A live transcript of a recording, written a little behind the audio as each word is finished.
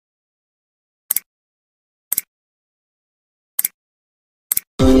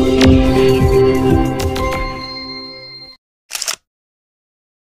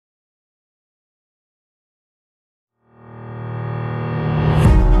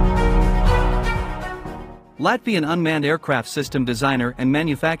Latvian unmanned aircraft system designer and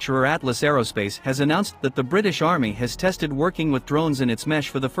manufacturer Atlas Aerospace has announced that the British Army has tested working with drones in its mesh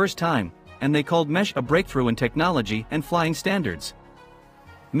for the first time, and they called mesh a breakthrough in technology and flying standards.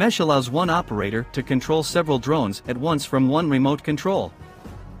 Mesh allows one operator to control several drones at once from one remote control.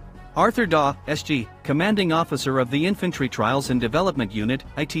 Arthur Daw, SG, commanding officer of the Infantry Trials and Development Unit,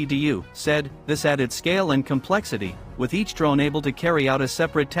 ITDU, said, "This added scale and complexity, with each drone able to carry out a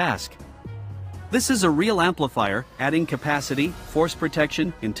separate task. This is a real amplifier, adding capacity, force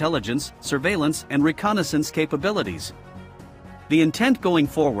protection, intelligence, surveillance, and reconnaissance capabilities. The intent going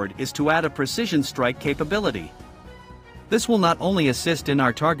forward is to add a precision strike capability. This will not only assist in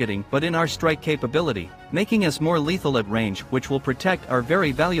our targeting but in our strike capability, making us more lethal at range, which will protect our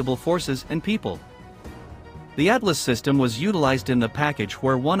very valuable forces and people." The Atlas system was utilized in the package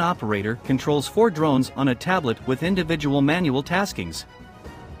where one operator controls 4 drones on a tablet with individual manual taskings.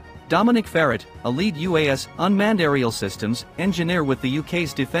 Dominic Farrett, a lead UAS unmanned aerial systems engineer with the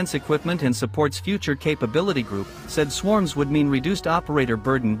UK's Defence Equipment and Supports Future Capability Group, said swarms would mean reduced operator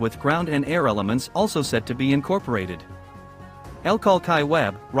burden with ground and air elements also set to be incorporated. Elkal Kai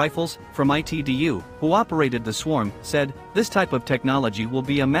Webb, rifles, from ITDU, who operated the swarm, said, "This type of technology will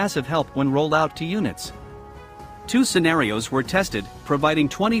be a massive help when rolled out to units." 2 scenarios were tested, providing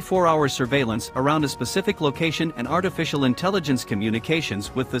 24-hour surveillance around a specific location and artificial intelligence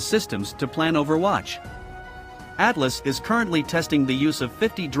communications with the systems to plan overwatch. Atlas is currently testing the use of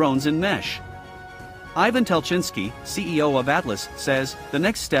 50 drones in mesh. Ivan Telchinsky, CEO of Atlas, says, "The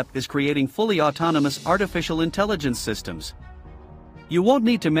next step is creating fully autonomous artificial intelligence systems. You won't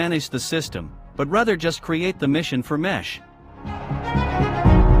need to manage the system, but rather just create the mission for mesh."